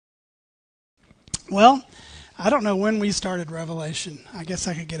Well, I don't know when we started Revelation. I guess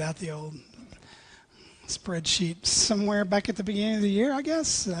I could get out the old spreadsheet somewhere back at the beginning of the year, I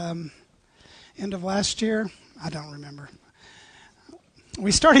guess. End of last year. I don't remember.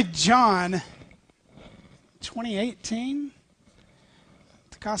 We started John 2018.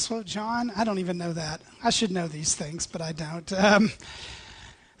 The Gospel of John. I don't even know that. I should know these things, but I don't.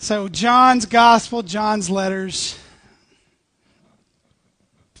 So John's Gospel, John's letters.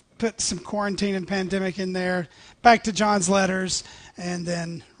 Put some quarantine and pandemic in there, back to John's letters, and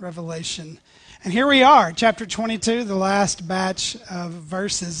then Revelation. And here we are, chapter 22, the last batch of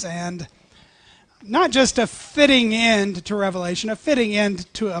verses, and not just a fitting end to Revelation, a fitting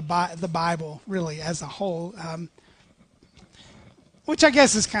end to the Bible, really, as a whole, which I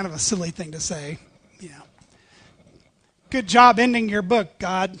guess is kind of a silly thing to say, you know. Good job ending your book,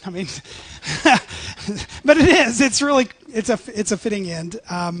 God. I mean, but it is. It's really, it's a fitting end.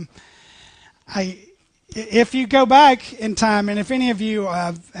 If you go back in time, and if any of you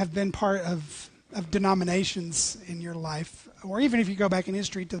have been part of denominations in your life, or even if you go back in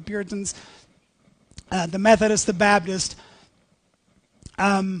history to the Puritans, the Methodists, the Baptists,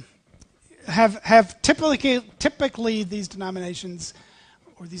 have typically these denominations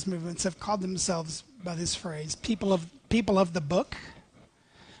or these movements have called themselves by this phrase, people of the book.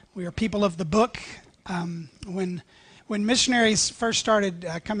 We are people of the book. When missionaries first started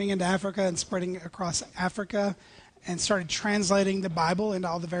coming into Africa and spreading across Africa and started translating the Bible into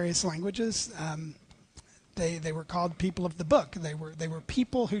all the various languages, they were called people of the book. They were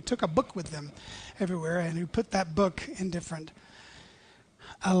people who took a book with them everywhere and who put that book in different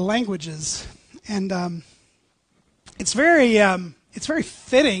languages. And it's very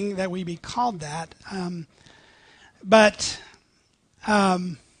fitting that we be called that. But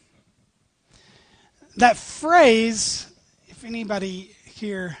that phrase, if anybody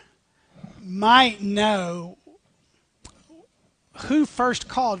here might know who first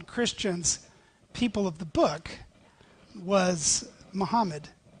called Christians people of the book, was Muhammad.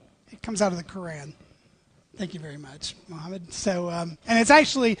 It comes out of the Quran. Thank you very much, Muhammad. So, and it's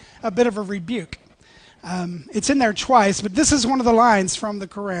actually a bit of a rebuke. It's in there twice, but this is one of the lines from the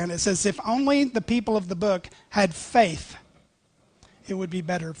Quran. It says, if only the people of the book had faith, it would be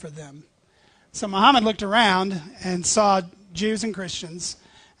better for them. So Muhammad looked around and saw Jews and Christians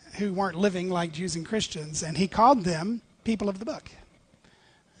who weren't living like Jews and Christians, and he called them people of the book.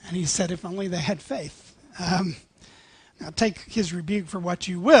 And he said, if only they had faith. Now take his rebuke for what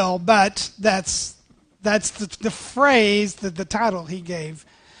you will, but that's the phrase, the title he gave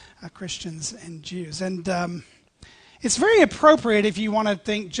Christians and Jews. And it's very appropriate if you want to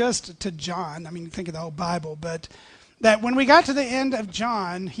think just to John. I mean, think of the whole Bible, but that when we got to the end of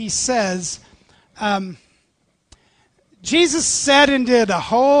John, he says, Jesus said and did a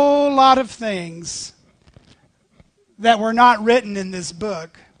whole lot of things that were not written in this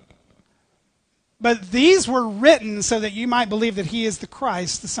book. But these were written so that you might believe that he is the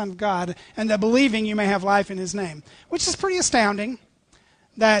Christ, the Son of God, and that believing you may have life in his name. Which is pretty astounding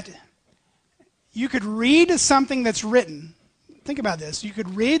that you could read something that's written. Think about this. You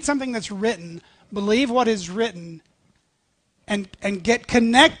could read something that's written, believe what is written, and get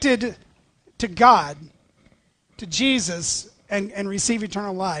connected to God, to Jesus, and receive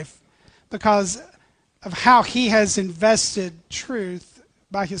eternal life because of how he has invested truth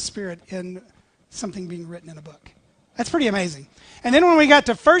by his Spirit in something being written in a book. That's pretty amazing. And then when we got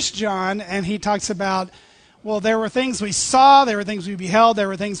to 1 John, and he talks about, well, there were things we saw, there were things we beheld, there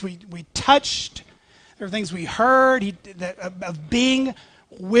were things we touched, there were things we heard, of being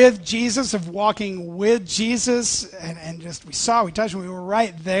with Jesus, of walking with Jesus, and just we saw, we touched, and we were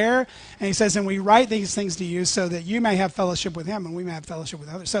right there. And he says, and we write these things to you so that you may have fellowship with him and we may have fellowship with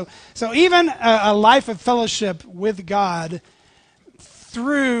others. So even a life of fellowship with God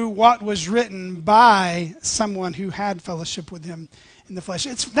through what was written by someone who had fellowship with him in the flesh.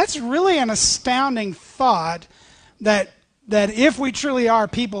 That's really an astounding thought that if we truly are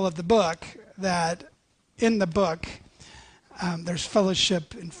people of the book, that in the book there's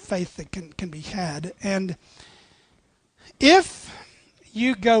fellowship and faith that can be had. And if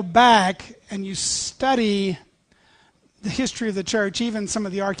you go back and you study the history of the church, even some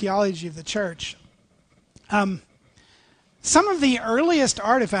of the archaeology of the church, some of the earliest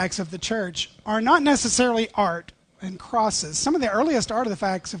artifacts of the church are not necessarily art and crosses. Some of the earliest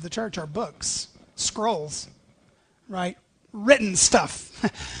artifacts of the church are books, scrolls, right? Written stuff,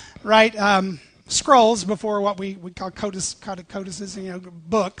 right? scrolls before what we call codices,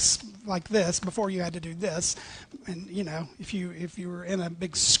 books like this. Before you had to do this, and if you were in a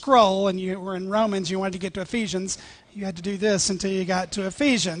big scroll and you were in Romans, you wanted to get to Ephesians, you had to do this until you got to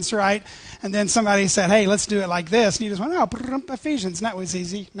Ephesians, right? And then somebody said, "Hey, let's do it like this," and you just went, "Oh, Ephesians," and that was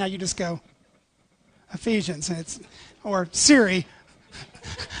easy. Now you just go Ephesians, or Siri,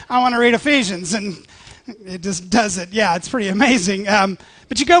 I want to read Ephesians, and it just does it. Yeah, it's pretty amazing.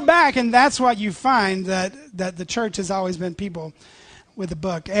 But you go back, and that's what you find, that the church has always been people with a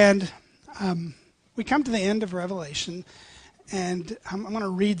book. And we come to the end of Revelation, and I'm going to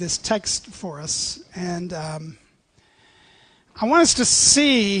read this text for us. And I want us to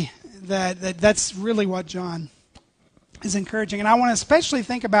see that's really what John is encouraging. And I want to especially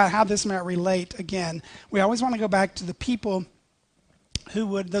think about how this might relate again. We always want to go back to the people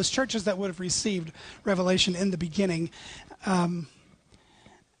those churches that would have received Revelation in the beginning, and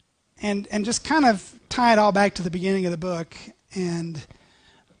just kind of tie it all back to the beginning of the book, and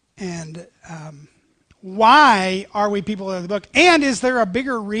why are we people of the book, and is there a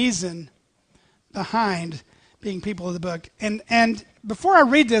bigger reason behind being people of the book? And before I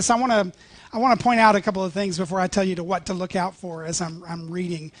read this, I want to point out a couple of things before I tell you what to look out for as I'm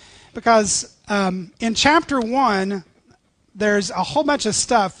reading, because in chapter 1. There's a whole bunch of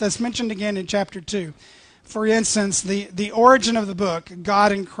stuff that's mentioned again in chapter 2. For instance, the origin of the book,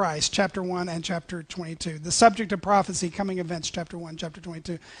 God in Christ, chapter 1 and chapter 22. The subject of prophecy, coming events, chapter 1, chapter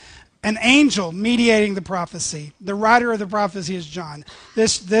 22. An angel mediating the prophecy. The writer of the prophecy is John.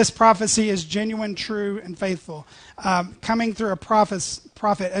 This prophecy is genuine, true, and faithful. Coming through a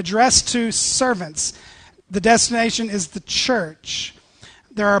prophet addressed to servants. The destination is the church.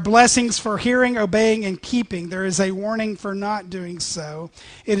 There are blessings for hearing, obeying, and keeping. There is a warning for not doing so.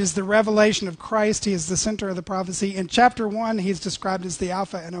 It is the revelation of Christ. He is the center of the prophecy. In chapter 1, he's described as the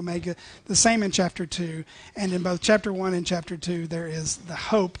Alpha and Omega. The same in chapter 2. And in both chapter 1 and chapter 2, there is the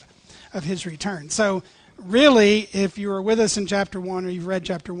hope of his return. So really, if you were with us in chapter 1 or you've read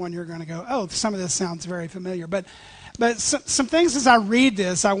chapter 1, you're going to go, oh, some of this sounds very familiar. But some things as I read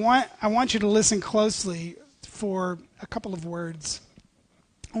this, I want you to listen closely for a couple of words.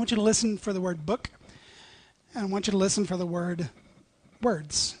 I want you to listen for the word book, and I want you to listen for the word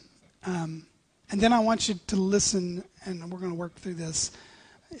words. And then I want you to listen, and we're going to work through this,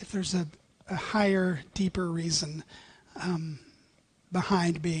 if there's a higher, deeper reason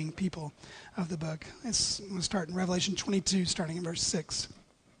behind being people of the book. I'm going to start in Revelation 22, starting in verse 6.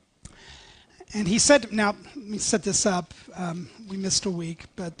 And he said, now, let me set this up. We missed a week,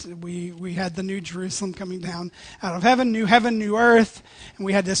 but we had the New Jerusalem coming down out of heaven, new earth. And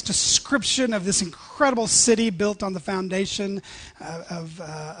we had this description of this incredible city built on the foundation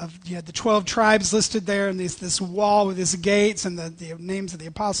you had the 12 tribes listed there, and this wall with its gates and the names of the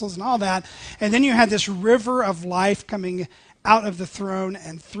apostles and all that. And then you had this river of life coming out of the throne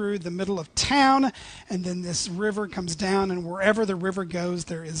and through the middle of town, and then this river comes down, and wherever the river goes,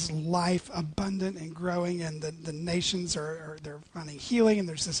 there is life abundant and growing, and the nations they're finding healing, and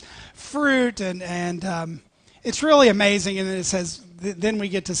there's this fruit, and it's really amazing. And then it says, then we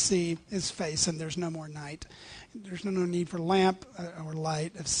get to see his face, and there's no more night. There's no need for lamp or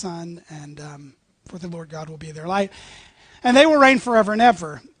light of sun, and for the Lord God will be their light, and they will reign forever and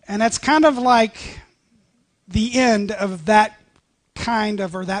ever. And that's kind of like the end of that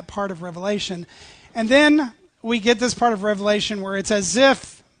that part of Revelation. And then we get this part of Revelation where it's as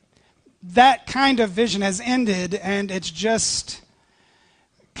if that kind of vision has ended, and it's just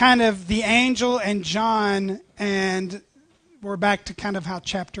kind of the angel and John, and we're back to kind of how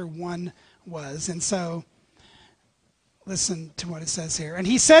chapter 1 was. And so listen to what it says here. And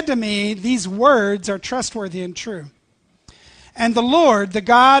he said to me, these words are trustworthy and true. And the Lord, the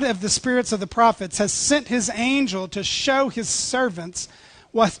God of the spirits of the prophets, has sent his angel to show his servants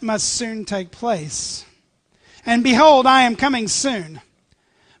what must soon take place. And behold, I am coming soon.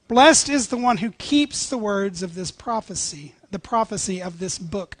 Blessed is the one who keeps the words of this prophecy, the prophecy of this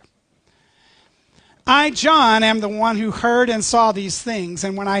book. I, John, am the one who heard and saw these things.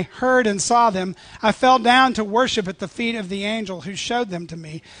 And when I heard and saw them, I fell down to worship at the feet of the angel who showed them to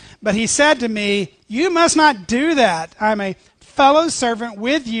me. But he said to me, you must not do that. I'm a fellow servant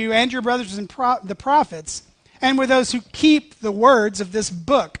with you and your brothers and the prophets, and with those who keep the words of this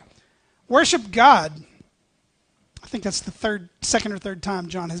book. Worship God. I think that's the second or third time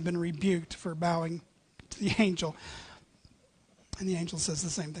John has been rebuked for bowing to the angel. And the angel says the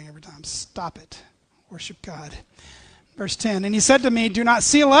same thing every time. Stop it. Worship God. Verse 10, and he said to me, do not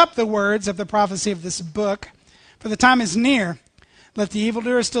seal up the words of the prophecy of this book, for the time is near. Let the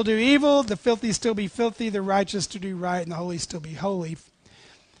evildoer still do evil, the filthy still be filthy, the righteous to do right, and the holy still be holy.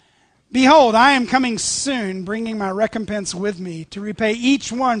 Behold, I am coming soon, bringing my recompense with me to repay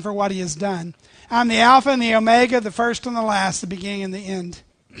each one for what he has done. I am the Alpha and the Omega, the first and the last, the beginning and the end.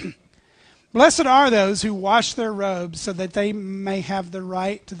 Blessed are those who wash their robes so that they may have the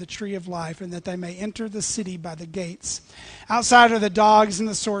right to the tree of life and that they may enter the city by the gates. Outside are the dogs and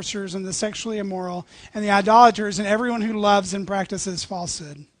the sorcerers and the sexually immoral and the idolaters and everyone who loves and practices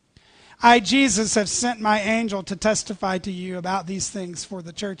falsehood. I, Jesus, have sent my angel to testify to you about these things for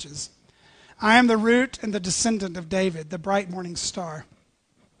the churches. I am the root and the descendant of David, the bright morning star.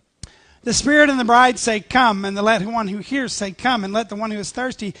 The Spirit and the bride say, come, and let the one who hears say, come, and let the one who is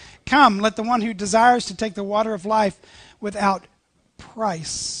thirsty come, let the one who desires to take the water of life without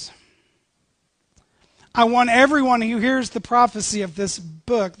price. I want everyone who hears the prophecy of this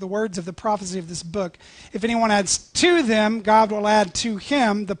book, the words of the prophecy of this book, if anyone adds to them, God will add to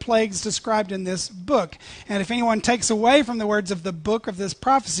him the plagues described in this book. And if anyone takes away from the words of the book of this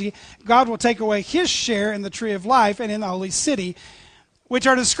prophecy, God will take away his share in the tree of life and in the holy city, which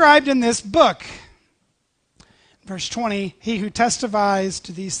are described in this book. Verse 20, he who testifies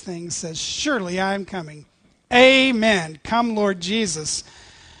to these things says, surely I am coming. Amen. Come, Lord Jesus.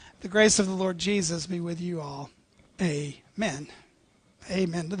 The grace of the Lord Jesus be with you all. Amen.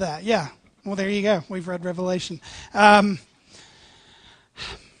 Amen to that. Yeah. Well, there you go. We've read Revelation. So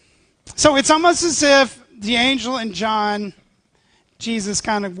it's almost as if the angel and John, Jesus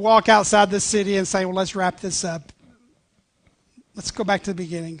kind of walk outside the city and say, well, let's wrap this up. Let's go back to the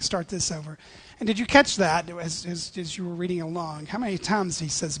beginning, start this over. And did you catch that as you were reading along? How many times he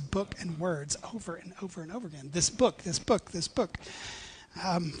says book and words over and over and over again? This book, this book, this book.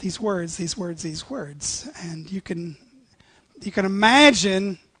 These words, these words, these words. And you can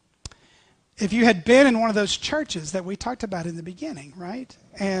imagine if you had been in one of those churches that we talked about in the beginning, right?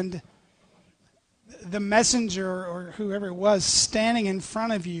 And the messenger or whoever it was standing in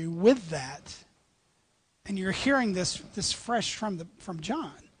front of you with that, and you're hearing this fresh from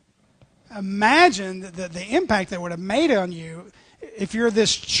John. Imagine the impact that would have made on you if you're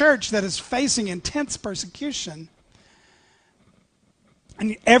this church that is facing intense persecution.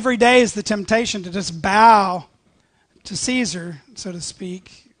 And every day is the temptation to just bow to Caesar, so to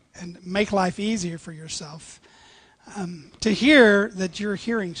speak, and make life easier for yourself. To hear that you're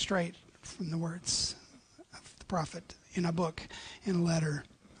hearing straight from the words of the prophet in a book, in a letter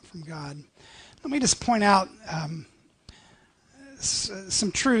from God. Let me just point out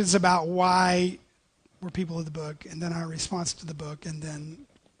some truths about why we're people of the book, and then our response to the book, and then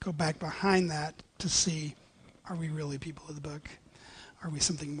go back behind that to see, are we really people of the book? Are we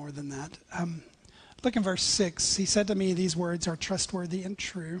something more than that? Look in verse 6. He said to me, these words are trustworthy and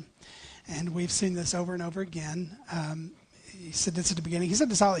true. And we've seen this over and over again. He said this at the beginning. He said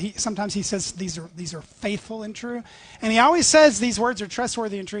this all. Sometimes he says these are faithful and true. And he always says these words are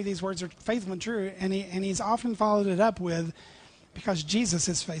trustworthy and true. These words are faithful and true. And he's often followed it up with, because Jesus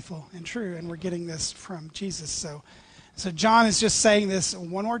is faithful and true. And we're getting this from Jesus. So John is just saying this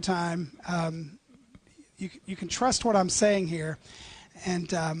one more time. You can trust what I'm saying here.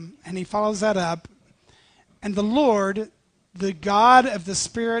 And he follows that up. And the Lord, the God of the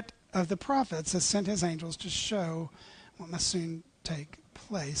Spirit of the prophets, has sent his angels to show what must soon take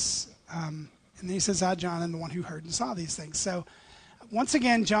place. And then he says, I, John, am the one who heard and saw these things. So once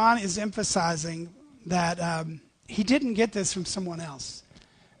again, John is emphasizing that he didn't get this from someone else,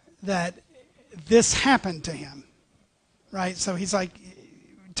 that this happened to him, right? So he's like,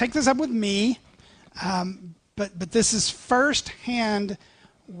 take this up with me, but this is first-hand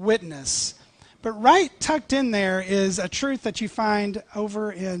witness. But right tucked in there is a truth that you find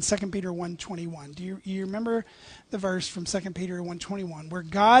over in 2 Peter 1:21. Do you remember the verse from 2 Peter 1:21 where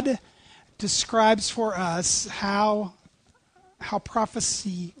God describes for us how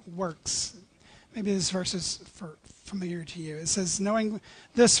prophecy works? Maybe this verse is familiar to you. It says, knowing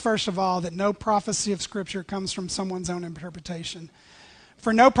this first of all, that no prophecy of Scripture comes from someone's own interpretation.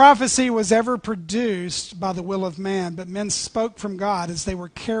 For no prophecy was ever produced by the will of man, but men spoke from God as they were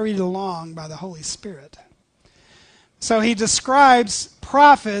carried along by the Holy Spirit. So he describes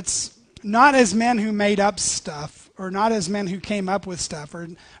prophets not as men who made up stuff, or not as men who came up with stuff,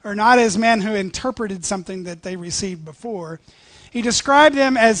 or not as men who interpreted something that they received before. He described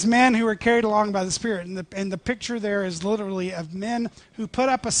them as men who were carried along by the Spirit. And the picture there is literally of men who put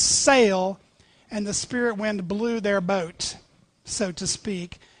up a sail and the Spirit wind blew their boat, so to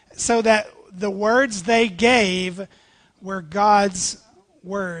speak, so that the words they gave were God's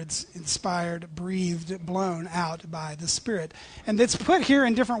words, inspired, breathed, blown out by the Spirit. And it's put here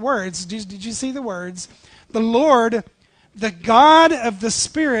in different words. Did you see the words? The Lord, the God of the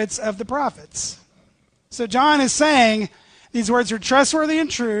spirits of the prophets. So John is saying, These words are trustworthy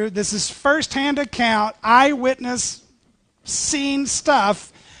and true. This is first-hand account, eyewitness, seen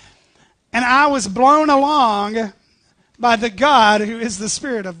stuff. And I was blown along by the God who is the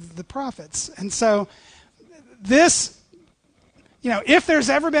spirit of the prophets. And so this, if there's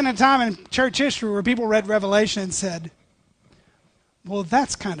ever been a time in church history where people read Revelation and said, well,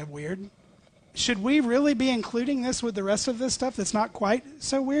 that's kind of weird. Should we really be including this with the rest of this stuff that's not quite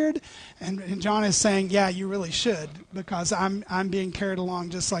so weird? And John is saying, yeah, you really should, because I'm being carried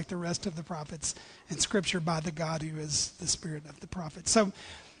along just like the rest of the prophets in Scripture by the God who is the spirit of the prophets. So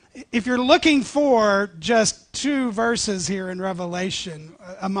if you're looking for just 2 verses here in Revelation,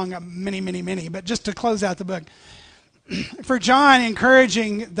 among many, many, many, but just to close out the book, for John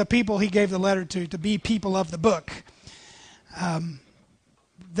encouraging the people he gave the letter to be people of the book,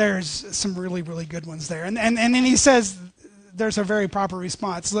 there's some really, really good ones there. And then he says there's a very proper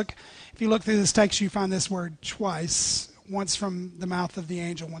response. Look, if you look through this text, you find this word twice, once from the mouth of the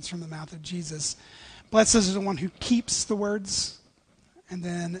angel, once from the mouth of Jesus. Blessed is the one who keeps the words. And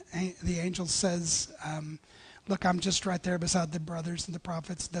then the angel says, look, I'm just right there beside the brothers and the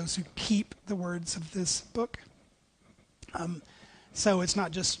prophets, those who keep the words of this book. So it's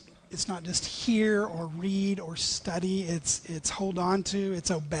not just hear or read or study. It's hold on to.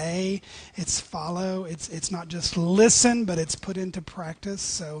 It's obey. It's follow. It's not just listen, but it's put into practice.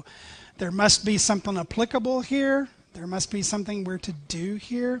 So there must be something applicable here. There must be something we're to do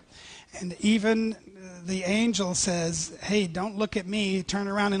here. And even the angel says, hey, don't look at me. Turn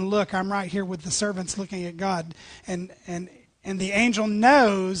around and look. I'm right here with the servants looking at God. And the angel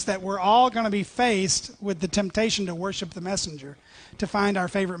knows that we're all going to be faced with the temptation to worship the messenger, to find our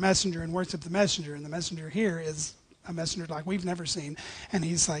favorite messenger and worship the messenger. And the messenger here is a messenger like we've never seen. And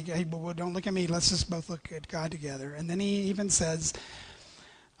he's like, hey, well, don't look at me. Let's just both look at God together. And then he even says,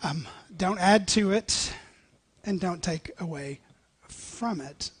 don't add to it and don't take away from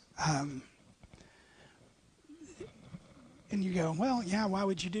it. And you go, well, yeah, why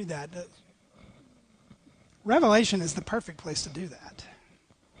would you do that? Revelation is the perfect place to do that.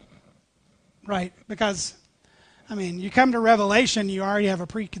 Right? Because, you come to Revelation, you already have a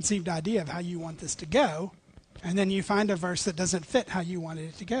preconceived idea of how you want this to go, and then you find a verse that doesn't fit how you wanted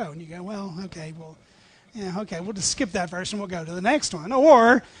it to go, and you go, well, okay, we'll just skip that verse and we'll go to the next one.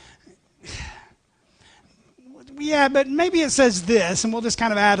 Or, yeah, but maybe it says this, and we'll just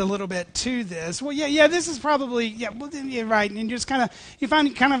kind of add a little bit to this. Well, yeah, this is probably, right. And you just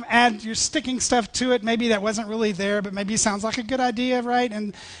add, you're sticking stuff to it. Maybe that wasn't really there, but maybe it sounds like a good idea, right?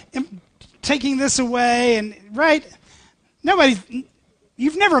 And taking this away, and, right?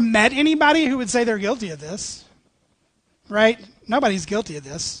 You've never met anybody who would say they're guilty of this, right? Nobody's guilty of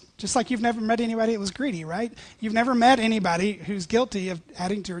this. Just like you've never met anybody that was greedy, right? You've never met anybody who's guilty of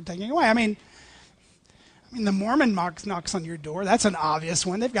adding to or taking away. The Mormon knocks on your door. That's an obvious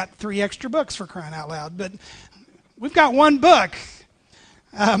one. They've got 3 extra books, for crying out loud. But we've got 1 book.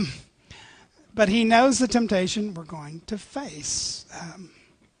 But he knows the temptation we're going to face.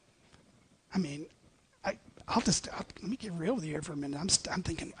 Let me get real with you here for a minute. I'm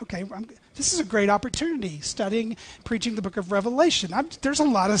thinking, okay, this is a great opportunity, studying, preaching the book of Revelation. There's a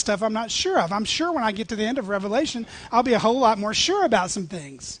lot of stuff I'm not sure of. I'm sure when I get to the end of Revelation, I'll be a whole lot more sure about some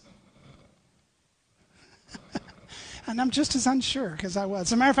things. And I'm just as unsure as I was.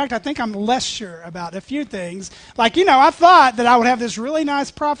 As a matter of fact, I think I'm less sure about a few things. Like, I thought that I would have this really nice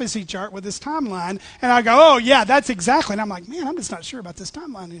prophecy chart with this timeline, and I go, oh, yeah, that's exactly. And I'm like, man, I'm just not sure about this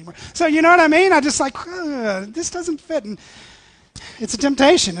timeline anymore. So you know what I mean? I just like, this doesn't fit. And it's a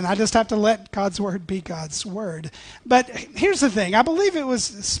temptation, and I just have to let God's word be God's word. But here's the thing. I believe it was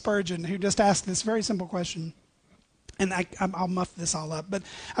Spurgeon who just asked this very simple question. And I'll muff this all up. But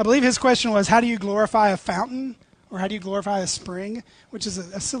I believe his question was, how do you glorify a fountain? Or how do you glorify a spring? Which is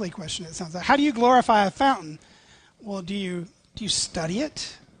a silly question, it sounds like. How do you glorify a fountain? Well, do you study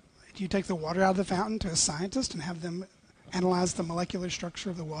it? Do you take the water out of the fountain to a scientist and have them analyze the molecular structure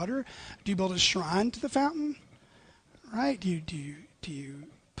of the water? Do you build a shrine to the fountain? Right? Do you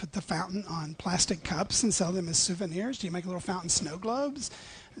put the fountain on plastic cups and sell them as souvenirs? Do you make little fountain snow globes?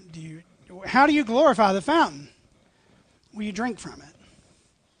 How do you glorify the fountain? Well, you drink from it.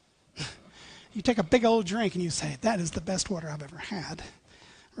 You take a big old drink and you say, that is the best water I've ever had,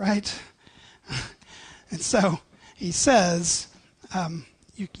 right? And so he says,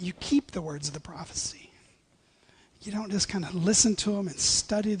 you keep the words of the prophecy. You don't just kind of listen to them and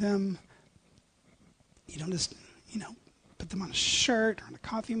study them. You don't just, put them on a shirt or on a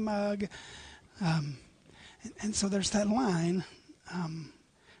coffee mug. And so there's that line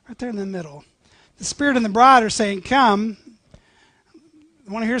right there in the middle. The Spirit and the bride are saying, come.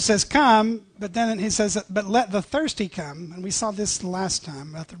 The one here says, come, but then he says, but let the thirsty come. And we saw this last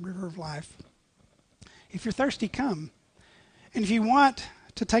time about the river of life. If you're thirsty, come. And if you want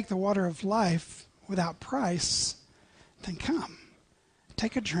to take the water of life without price, then come.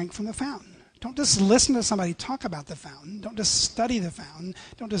 Take a drink from the fountain. Don't just listen to somebody talk about the fountain. Don't just study the fountain.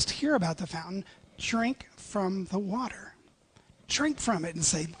 Don't just hear about the fountain. Drink from the water. Drink from it and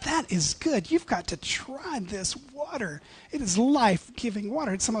say, that is good. You've got to try this water. It is life-giving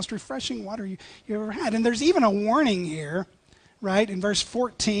water. It's the most refreshing water you ever had. And there's even a warning here, right? In verse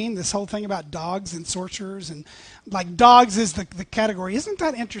 14, this whole thing about dogs and sorcerers. And like dogs is the category. Isn't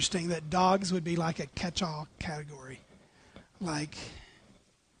that interesting that dogs would be like a catch-all category? Like,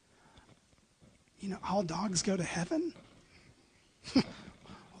 all dogs go to heaven?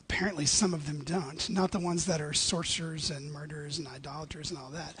 Apparently some of them don't. Not the ones that are sorcerers and murderers and idolaters and all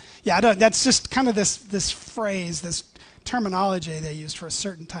that. Yeah, that's just kind of this phrase, this terminology they use for a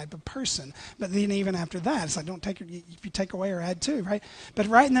certain type of person. But then even after that, it's like, if you take away or add to, right? But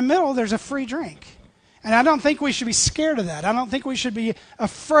right in the middle, there's a free drink. And I don't think we should be scared of that. I don't think we should be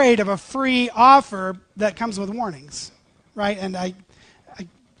afraid of a free offer that comes with warnings, right? And I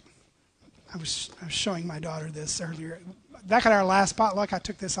was showing my daughter this earlier. Back at our last potluck, I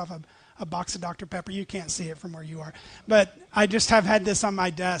took this off a box of Dr. Pepper. You can't see it from where you are. But I just have had this on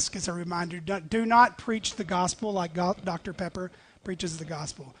my desk as a reminder. Do not preach the gospel like Dr. Pepper preaches the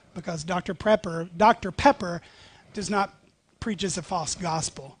gospel. Because Dr. Pepper does not preaches a false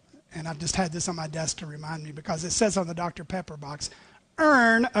gospel. And I've just had this on my desk to remind me. Because it says on the Dr. Pepper box,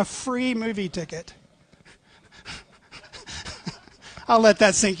 earn a free movie ticket. I'll let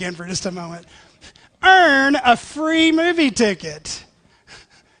that sink in for just a moment. Earn a free movie ticket.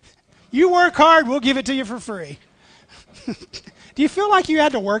 You work hard, we'll give it to you for free. Do you feel like you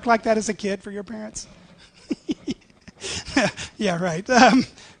had to work like that as a kid for your parents? Yeah, right.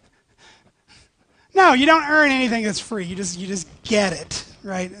 No, you don't earn anything that's free. You just get it,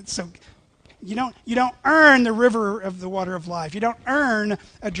 right? So you don't earn the river of the water of life. You don't earn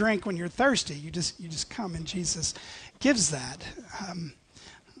a drink when you're thirsty. You just come, and Jesus gives that.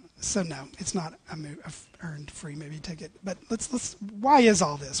 So no, it's not a earned free movie ticket. But let's. Why is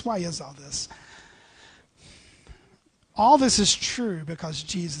all this? Why is all this? All this is true because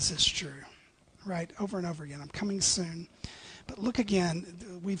Jesus is true, right? Over and over again. I'm coming soon. But look again.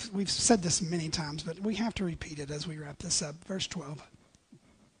 We've said this many times, but we have to repeat it as we wrap this up. Verse 12.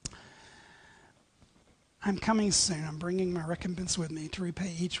 I'm coming soon. I'm bringing my recompense with me to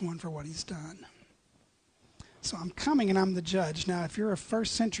repay each one for what he's done. So I'm coming and I'm the judge. Now, if you're a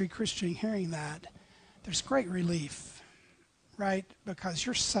first century Christian hearing that, there's great relief, right? Because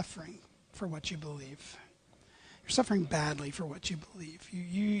you're suffering for what you believe. You're suffering badly for what you believe.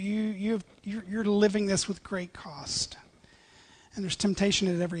 You're living this with great cost. And there's temptation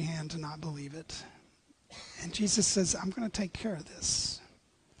at every hand to not believe it. And Jesus says, I'm going to take care of this.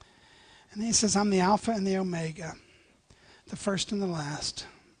 And then he says, I'm the Alpha and the Omega, the first and the last,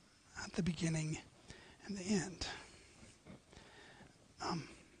 at the beginning and the end.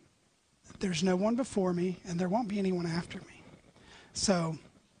 There's no one before me, and there won't be anyone after me. So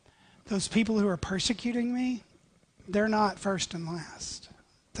those people who are persecuting me, they're not first and last.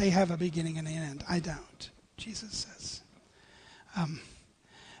 They have a beginning and an end. I don't, Jesus says.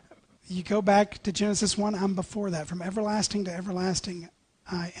 You go back to Genesis 1, I'm before that. From everlasting to everlasting,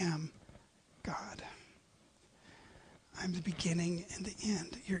 I am God. I'm the beginning and the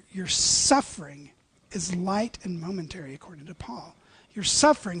end. Your suffering is light and momentary, according to Paul. Your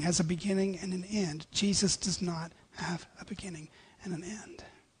suffering has a beginning and an end. Jesus does not have a beginning and an end.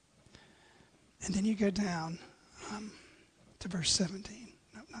 And then you go down to verse 17.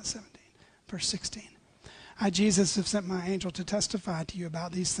 No, not 17. Verse 16. I, Jesus, have sent my angel to testify to you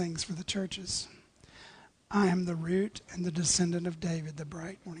about these things for the churches. I am the root and the descendant of David, the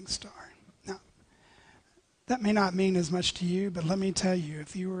bright morning star. Now, that may not mean as much to you, but let me tell you,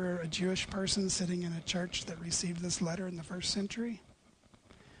 if you were a Jewish person sitting in a church that received this letter in the first century,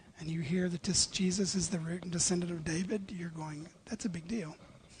 and you hear that this Jesus is the root and descendant of David, you're going, that's a big deal.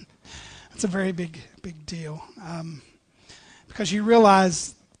 That's a very big deal. Because you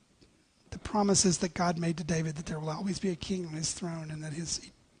realize the promises that God made to David, that there will always be a king on his throne and that his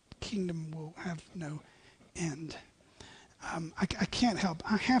kingdom will have no end. I can't help.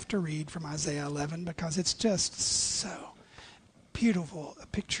 I have to read from Isaiah 11 because it's just so beautiful, a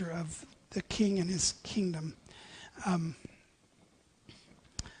picture of the king and his kingdom.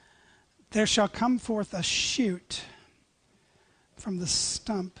 There shall come forth a shoot from the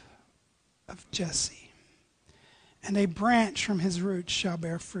stump of Jesse, And a branch from his roots shall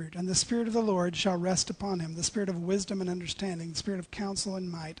bear fruit. And the Spirit of the Lord shall rest upon him, the Spirit of wisdom and understanding, the Spirit of counsel and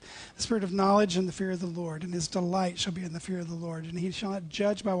might, the Spirit of knowledge and the fear of the Lord. And his delight shall be in the fear of the Lord. And he shall not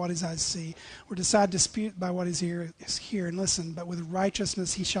judge by what his eyes see, or decide dispute by what his ears hear and listen. But with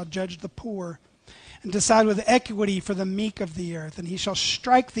righteousness he shall judge the poor, and decide with equity for the meek of the earth. And he shall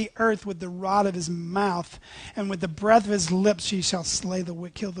strike the earth with the rod of his mouth, and with the breath of his lips he shall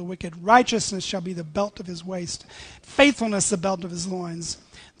kill the wicked. Righteousness shall be the belt of his waist, faithfulness the belt of his loins.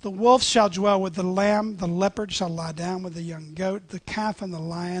 The wolf shall dwell with the lamb, the leopard shall lie down with the young goat, the calf and the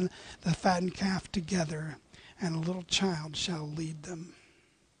lion, the fattened calf together, and a little child shall lead them.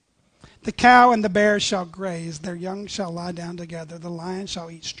 The cow and the bear shall graze, their young shall lie down together. The lion shall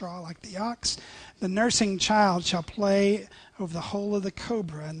eat straw like the ox. The nursing child shall play over the hole of the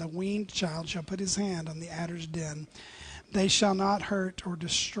cobra, and the weaned child shall put his hand on the adder's den. They shall not hurt or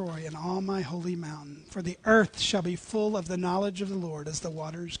destroy in all my holy mountain, for the earth shall be full of the knowledge of the Lord as the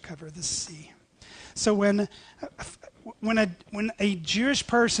waters cover the sea. So when a Jewish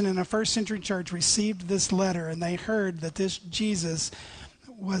person in a first century church received this letter and they heard that this Jesus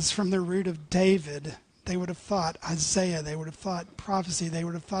was from the root of David, they would have thought Isaiah, they would have thought prophecy, they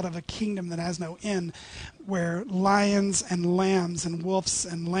would have thought of a kingdom that has no end, where lions and lambs and wolves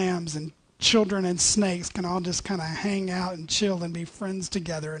and lambs and children and snakes can all just kind of hang out and chill and be friends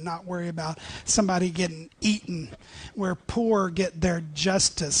together and not worry about somebody getting eaten, where poor get their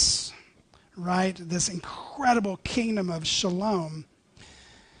justice, right? This incredible kingdom of shalom.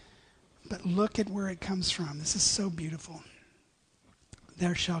 But look at where it comes from. This is so beautiful.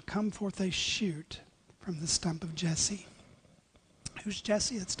 There shall come forth a shoot from the stump of Jesse. Who's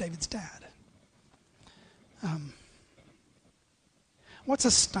Jesse? It's David's dad. What's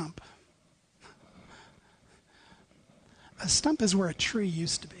a stump? A stump is where a tree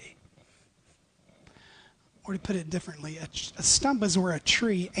used to be. Or to put it differently, a stump is where a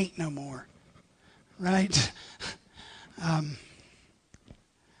tree ain't no more. Right?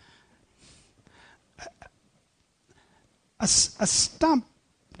 A stump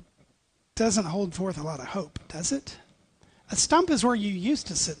doesn't hold forth a lot of hope, does it? A stump is where you used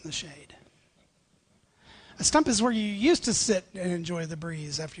to sit in the shade. A stump is where you used to sit and enjoy the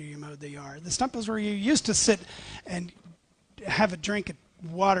breeze after you mowed the yard. The stump is where you used to sit and have a drink of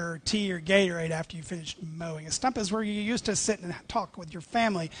water or tea or Gatorade after you finished mowing. A stump is where you used to sit and talk with your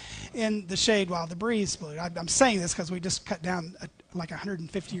family in the shade while the breeze blew. I'm saying this because we just cut down like a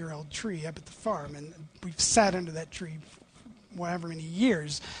 150-year-old tree up at the farm, and we've sat under that tree for however many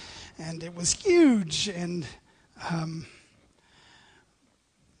years, and it was huge, and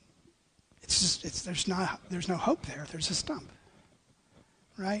there's no hope there if there's a stump,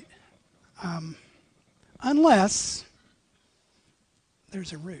 right? Unless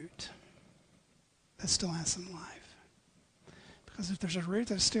there's a root that still has some life. Because if there's a root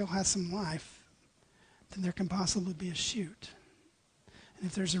that still has some life, then there can possibly be a shoot. And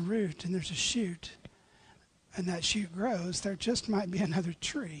if there's a root and there's a shoot, and that shoot grows, there just might be another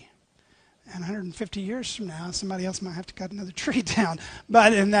tree. And 150 years from now, somebody else might have to cut another tree down.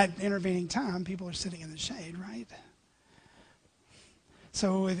 But in that intervening time, people are sitting in the shade, right?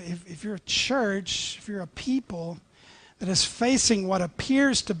 So if you're a church, if you're a people that is facing what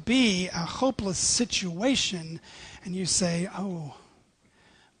appears to be a hopeless situation, and you say, oh,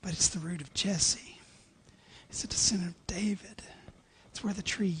 but it's the root of Jesse. It's a descendant of David. It's where the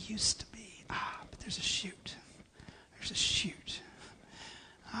tree used to be. But there's a shoot. There's a shoot.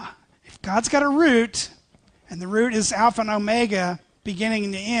 If God's got a root, and the root is Alpha and Omega, beginning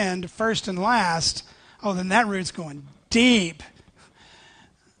and the end, first and last, then that root's going deep.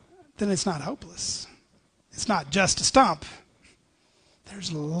 Then it's not hopeless. It's not just a stump.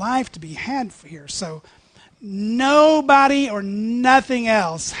 There's life to be had here. So nobody or nothing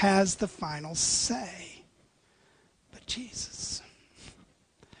else has the final say but Jesus.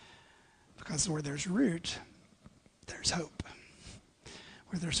 Because where there's root, there's hope.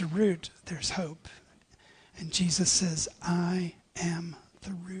 Where there's a root, there's hope. And Jesus says, I am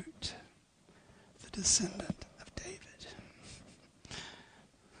the root, the descendant of David.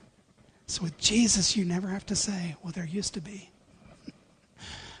 So with Jesus, you never have to say, well, there used to be.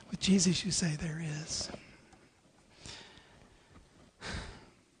 With Jesus, you say, there is.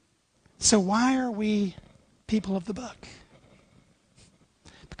 So why are we people of the book?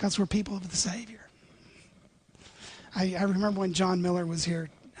 Because we're people of the Savior. I remember when John Miller was here,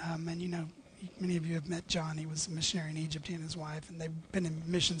 and many of you have met John. He was a missionary in Egypt, he and his wife, and they've been in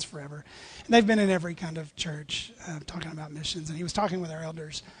missions forever. And they've been in every kind of church talking about missions. And he was talking with our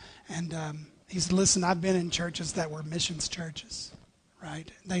elders, and he said, listen, I've been in churches that were missions churches,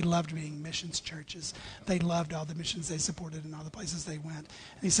 right? They loved being missions churches. They loved all the missions they supported and all the places they went.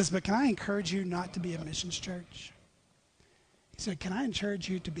 And he says, but can I encourage you not to be a missions church? He said, can I encourage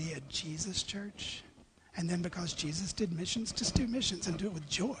you to be a Jesus church? And then because Jesus did missions, just do missions and do it with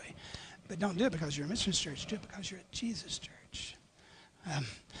joy. But don't do it because you're a missions church. Do it because you're a Jesus church.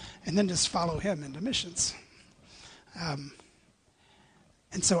 And then just follow him into missions. And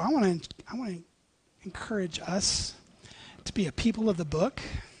so I want to encourage us to be a people of the book,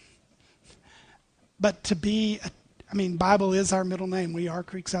 but to be, Bible is our middle name. We are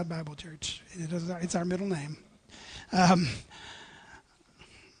Creekside Bible Church. It's our middle name. And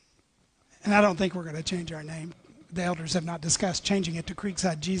I don't think we're going to change our name. The elders have not discussed changing it to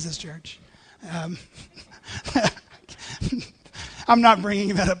Creekside Jesus Church. I'm not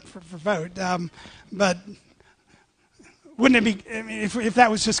bringing that up for vote. But wouldn't it be, if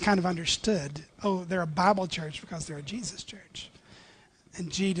that was just kind of understood, oh, they're a Bible church because they're a Jesus church.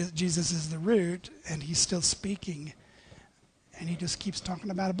 And Jesus is the root, and he's still speaking. And he just keeps talking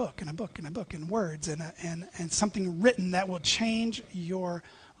about a book and a book and a book and words and something written that will change your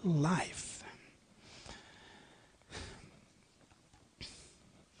life.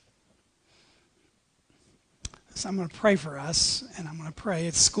 So I'm going to pray for us, and I'm going to pray.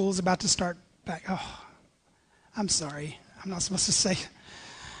 School's about to start back. Oh, I'm sorry. I'm not supposed to say.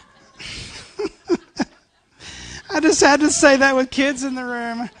 I just had to say that with kids in the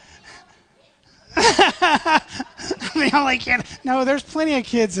room. I'm the only kid. No, there's plenty of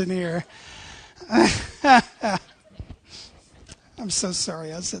kids in here. I'm so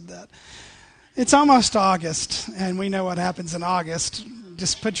sorry I said that. It's almost August, and we know what happens in August.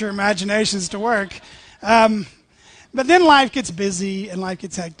 Just put your imaginations to work. But then life gets busy and life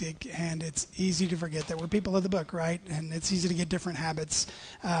gets hectic, and it's easy to forget that we're people of the book, right? And it's easy to get different habits.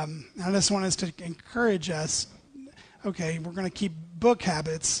 I just want us to encourage us, okay, we're going to keep book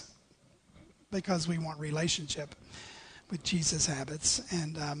habits because we want relationship with Jesus habits.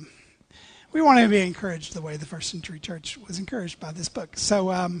 And we want to be encouraged the way the first century church was encouraged by this book.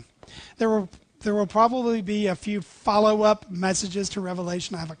 So there will probably be a few follow-up messages to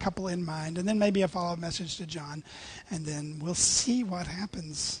Revelation. I have a couple in mind, and then maybe a follow-up message to John, and then we'll see what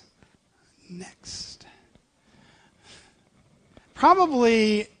happens next.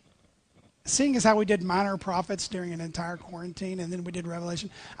 Probably, seeing as how we did minor prophets during an entire quarantine, and then we did Revelation,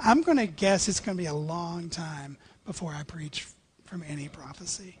 I'm going to guess it's going to be a long time before I preach from any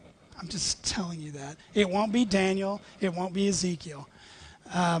prophecy. I'm just telling you that. It won't be Daniel. It won't be Ezekiel.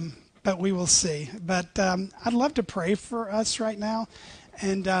 But we will see. But I'd love to pray for us right now.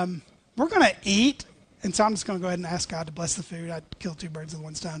 And we're going to eat. And so I'm just going to go ahead and ask God to bless the food. I'd kill two birds with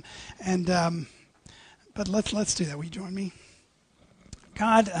one stone. And but let's do that. Will you join me?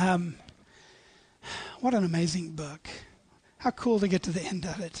 God, what an amazing book. How cool to get to the end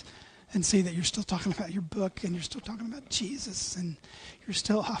of it and see that you're still talking about your book and you're still talking about Jesus and you're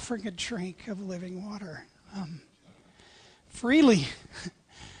still offering a drink of living water freely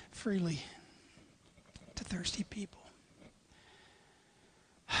to thirsty people.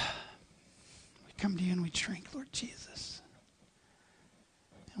 We come to you and we drink, Lord Jesus.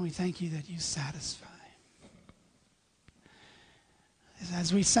 And we thank you that you satisfy.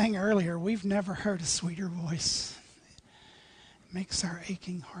 As we sang earlier, we've never heard a sweeter voice. It makes our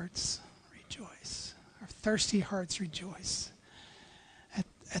aching hearts rejoice. Our thirsty hearts rejoice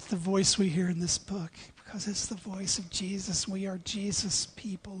at the voice we hear in this book, because it's the voice of Jesus. We are Jesus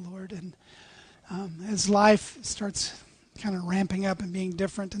people, Lord. And as life starts kind of ramping up and being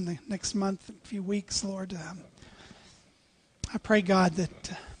different in the next month, a few weeks, Lord, I pray, God,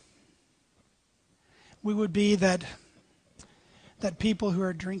 that we would be that people who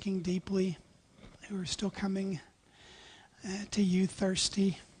are drinking deeply, who are still coming to you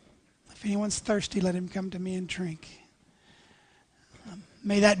thirsty. If anyone's thirsty, let him come to me and drink.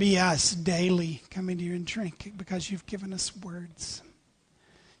 May that be us daily coming to you and drink, because you've given us words.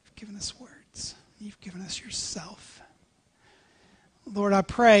 You've given us words. You've given us yourself. Lord, I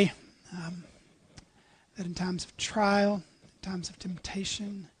pray that in times of trial, in times of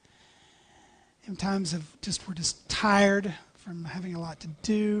temptation, in times of we're just tired from having a lot to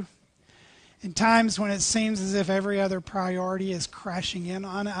do, in times when it seems as if every other priority is crashing in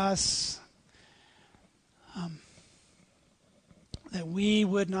on us, that we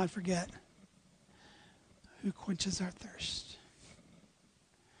would not forget who quenches our thirst.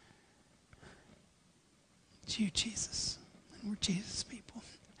 It's you, Jesus. And we're Jesus people.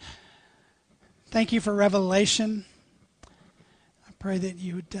 Thank you for revelation. I pray that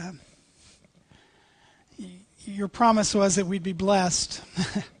you would... your promise was that we'd be blessed.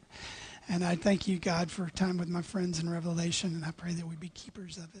 And I thank you, God, for time with my friends in Revelation, and I pray that we be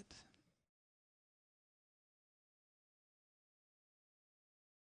keepers of it.